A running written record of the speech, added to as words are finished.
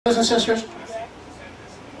brothers and sisters?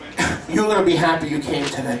 You're going to be happy you came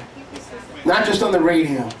today. Not just on the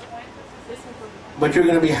radio, but you're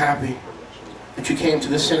going to be happy that you came to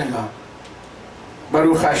the synagogue.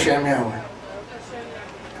 Baruch Hashem Yahweh.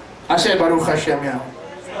 I said Baruch Hashem Yahweh.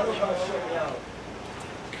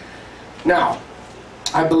 Now,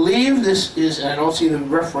 I believe this is, and I don't see the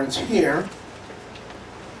reference here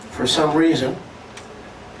for some reason.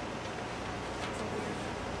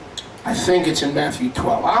 I think it's in Matthew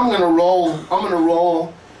 12. I'm going to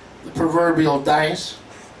roll the proverbial dice.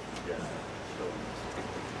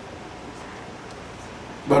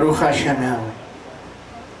 Baruch Hashem Yahweh.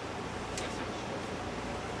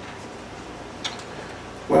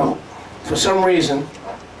 Well, for some reason,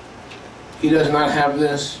 he does not have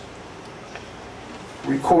this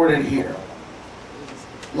recorded here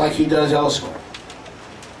like he does elsewhere.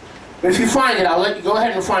 But if you find it, I'll let you go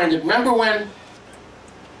ahead and find it. Remember when...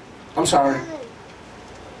 I'm sorry.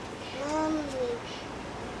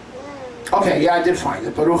 Okay, yeah, I did find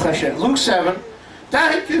it. Baruch Hashem. Luke 7.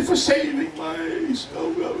 Thank you for saving my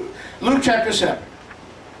soul. Luke chapter 7.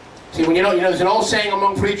 See, when you know, there's an old saying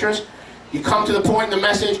among preachers. You come to the point in the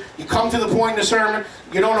message, you come to the point in the sermon,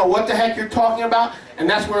 you don't know what the heck you're talking about, and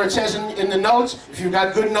that's where it says in the notes, if you've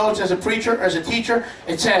got good notes as a preacher, as a teacher,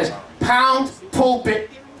 it says, pound pulpit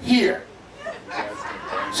here.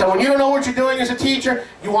 So when you don't know what you're doing as a teacher,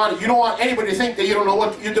 you don't want anybody to think that you don't know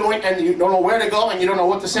what you're doing, and you don't know where to go, and you don't know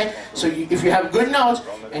what to say. So if you have good notes,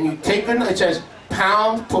 and you take good notes, it says,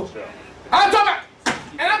 pound pulpit. I'm talking about,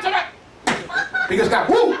 and I'm talking about. Because God,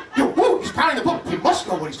 woo, he's pounding the pulpit. He must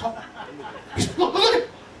know what he's talking about. Look at it.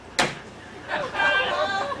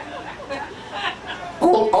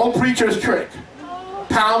 Old preacher's trick.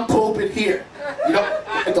 Pound pulpit here. You know,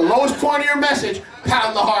 at the lowest point of your message,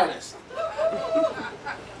 pound the hardest.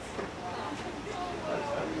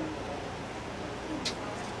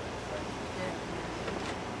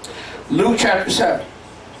 Luke chapter 7.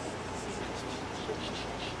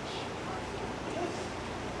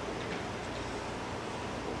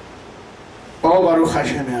 Oh, Baruch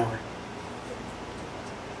Hashem Yahweh.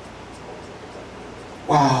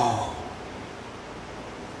 Wow.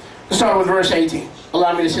 Let's start with verse 18.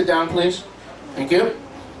 Allow me to sit down, please. Thank you.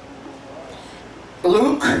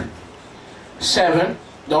 Luke 7.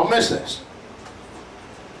 Don't miss this.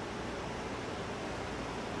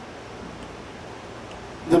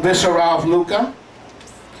 The Visera of Luca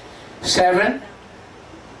 7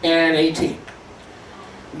 and 18.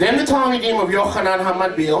 Then the Talmidim of Yochanan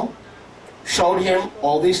HaMatbil showed him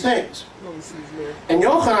all these things. And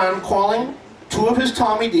Yochanan, calling 2 of his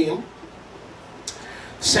Talmidim,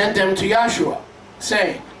 sent them to Yahushua,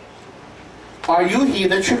 saying, are you he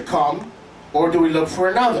that should come, or do we look for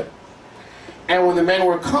another? And when the men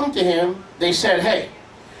were come to him, they said, hey,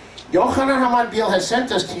 Yochanan HaMatbil has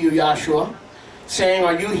sent us to you, Yahushua, saying,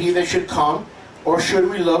 are you he that should come, or should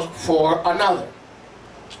we look for another?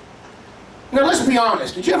 Now let's be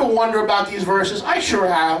honest, did you ever wonder about these verses? I sure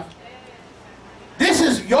have. This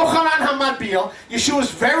is Yochanan HaMatbil,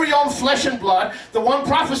 Yeshua's very own flesh and blood, the one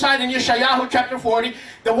prophesied in Yeshayahu chapter 40,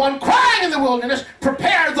 the one crying in the wilderness,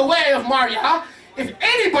 prepare the way of Maryah. If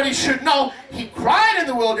anybody should know, he cried in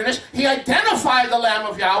the wilderness, he identified the Lamb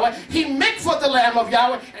of Yahweh, he mikvot the Lamb of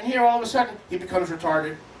Yahweh, and here all of a sudden, he becomes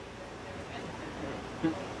retarded.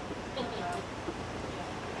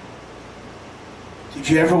 Did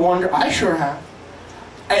you ever wonder? I sure have.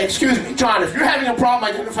 Hey, excuse me, John, if you're having a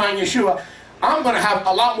problem identifying Yeshua, I'm going to have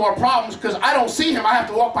a lot more problems because I don't see him. I have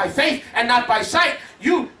to walk by faith and not by sight.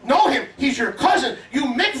 You know him. He's your cousin. You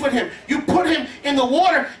mikvot him. You put him in the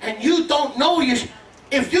water and you don't know Yeshua.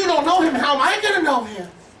 If you don't know him, how am I going to know him?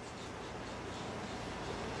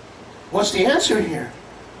 What's the answer here?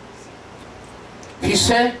 He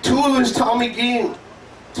sent 2 of his Talmidim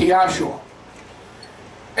to Yahushua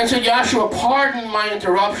and said, Yahushua, pardon my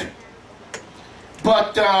interruption,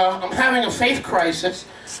 but I'm having a faith crisis.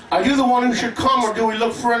 Are you the one who should come, or do we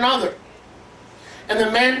look for another? And the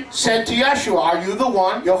men said to Yahushua, are you the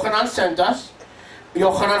one? Yochanan sent us.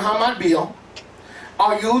 Yochanan HaMatbil.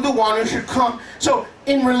 Are you the one who should come? So,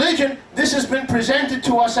 in religion, this has been presented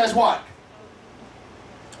to us as what?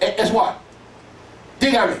 As what?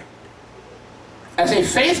 Dígame. As a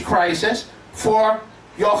faith crisis for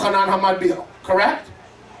Yochanan HaMatbil. Correct?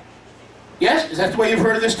 Yes? Is that the way you've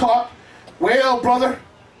heard this taught? Well, brother,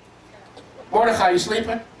 Mordechai, you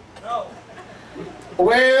sleeping? No.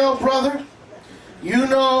 Well, brother, you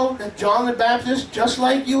know that John the Baptist, just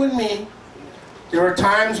like you and me, there are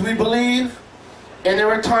times we believe, and there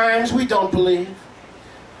are times we don't believe.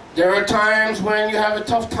 There are times when you have a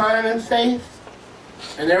tough time in faith,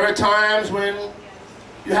 and there are times when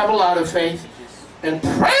you have a lot of faith. and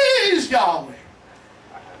praise Yahweh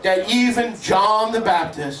that even John the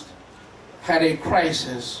Baptist had a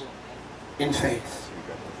crisis in faith.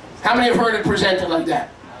 How many have heard it presented like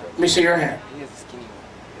that? Let me see your hand.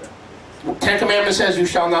 10 Commandments says you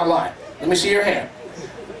shall not lie. Let me see your hand.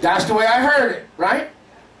 That's the way I heard it, right?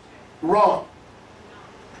 Wrong.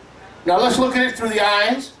 Now let's look at it through the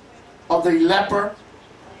eyes of the leper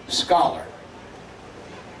scholar.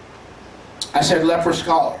 I said leper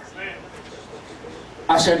scholar.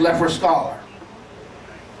 I said leper scholar.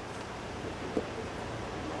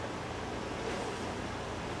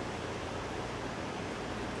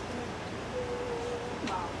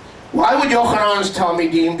 Why would Yochanan's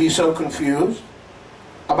Talmidim be so confused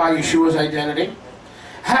about Yeshua's identity?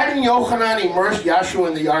 Hadn't Yochanan immersed Yahshua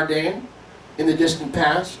in the Yarden in the distant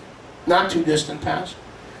past? Not too distant past.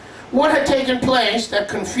 What had taken place that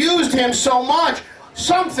confused him so much?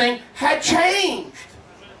 Something had changed.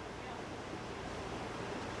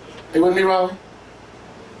 Are you with me, Raleigh?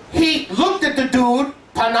 He looked at the dude,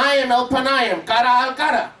 Panayim el Panayim, Gara al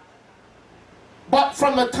Gara. But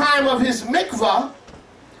from the time of his mikvah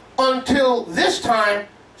until this time,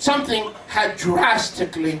 something had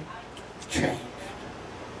drastically changed.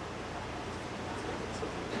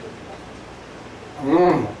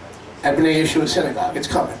 At B'nai Yeshua Synagogue, it's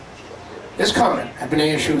coming. It's coming at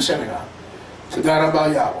B'nai Yeshua Synagogue. To God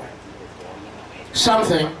about Yahweh.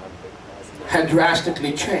 Something had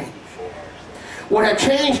drastically changed. What had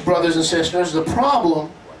changed, brothers and sisters, the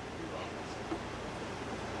problem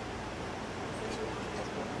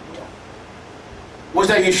was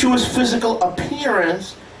that Yeshua's physical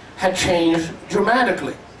appearance had changed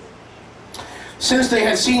dramatically. Since they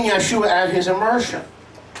had seen Yeshua at his immersion.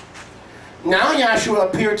 Now Yeshua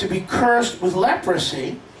appeared to be cursed with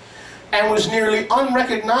leprosy and was nearly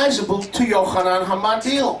unrecognizable to Yochanan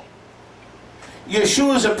HaMadil.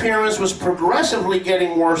 Yeshua's appearance was progressively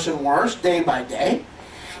getting worse and worse day by day,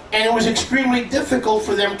 and it was extremely difficult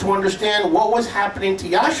for them to understand what was happening to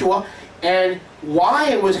Yeshua and why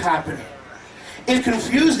it was happening. It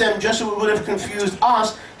confused them just as it would have confused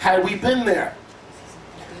us had we been there.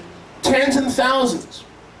 Tens and thousands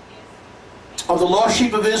of the lost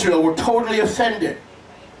sheep of Israel were totally offended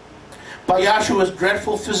by Yahshua's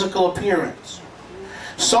dreadful physical appearance.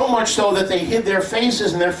 So much so that they hid their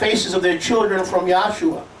faces and their faces of their children from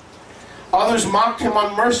Yahshua. Others mocked him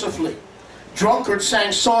unmercifully. Drunkards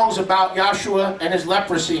sang songs about Yahshua and his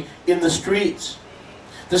leprosy in the streets.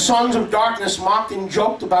 The sons of darkness mocked and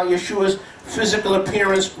joked about Yeshua's physical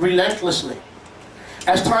appearance relentlessly.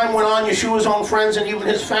 As time went on, Yeshua's own friends and even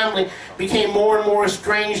his family became more and more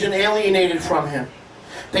estranged and alienated from him.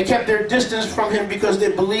 They kept their distance from him because they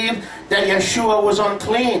believed that Yeshua was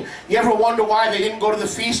unclean. You ever wonder why they didn't go to the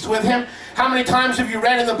feast with him? How many times have you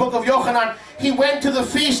read in the book of Yochanan, he went to the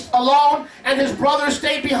feast alone and his brothers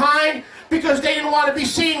stayed behind because they didn't want to be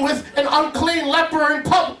seen with an unclean leper in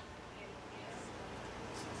public?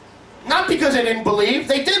 Not because they didn't believe.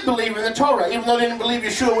 They did believe in the Torah. Even though they didn't believe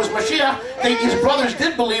Yeshua was Mashiach, his brothers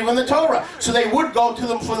did believe in the Torah. So they would go to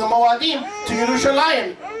them for the Moadim, to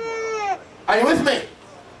Yerushalayim. Are you with me?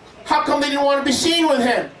 How come they didn't want to be seen with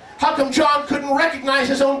him? How come John couldn't recognize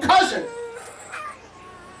his own cousin?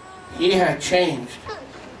 He had changed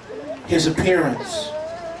his appearance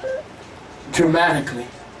dramatically.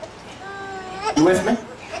 You with me?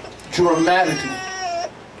 Dramatically.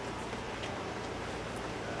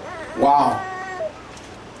 Wow.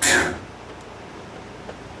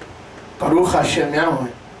 Baruch Hashem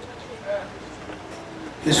Yahweh.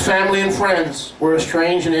 His family and friends were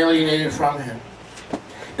estranged and alienated from him.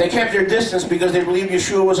 They kept their distance because they believed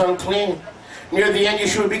Yeshua was unclean. Near the end,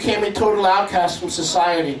 Yeshua became a total outcast from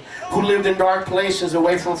society, who lived in dark places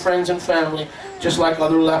away from friends and family, just like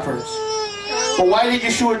other lepers. But why did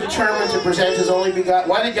Yeshua determine to present his only begotten?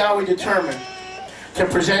 Why did Yahweh determine to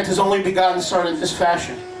present his only begotten Son in this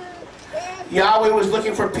fashion? Yahweh was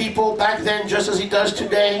looking for people back then, just as he does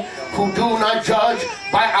today, who do not judge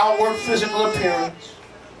by outward physical appearance.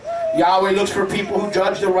 Yahweh looks for people who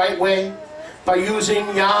judge the right way by using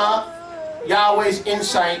Yahweh's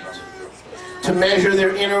insight to measure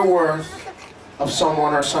their inner worth of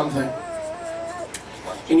someone or something.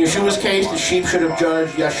 In Yeshua's case, the sheep should have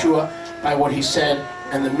judged Yeshua by what he said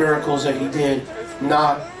and the miracles that he did,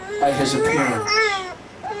 not by his appearance.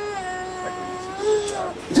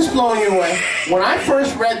 Is this blowing you away? When I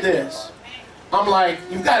first read this, I'm like,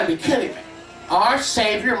 you've got to be kidding me. Our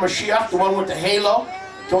Savior, Mashiach, the one with the halo,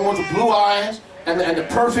 the one with the blue eyes, and the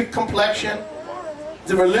perfect complexion,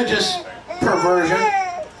 the religious perversion,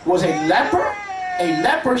 was a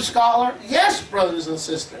leper scholar? Yes, brothers and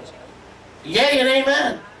sisters. Yea and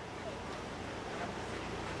amen.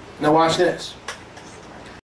 Now watch this.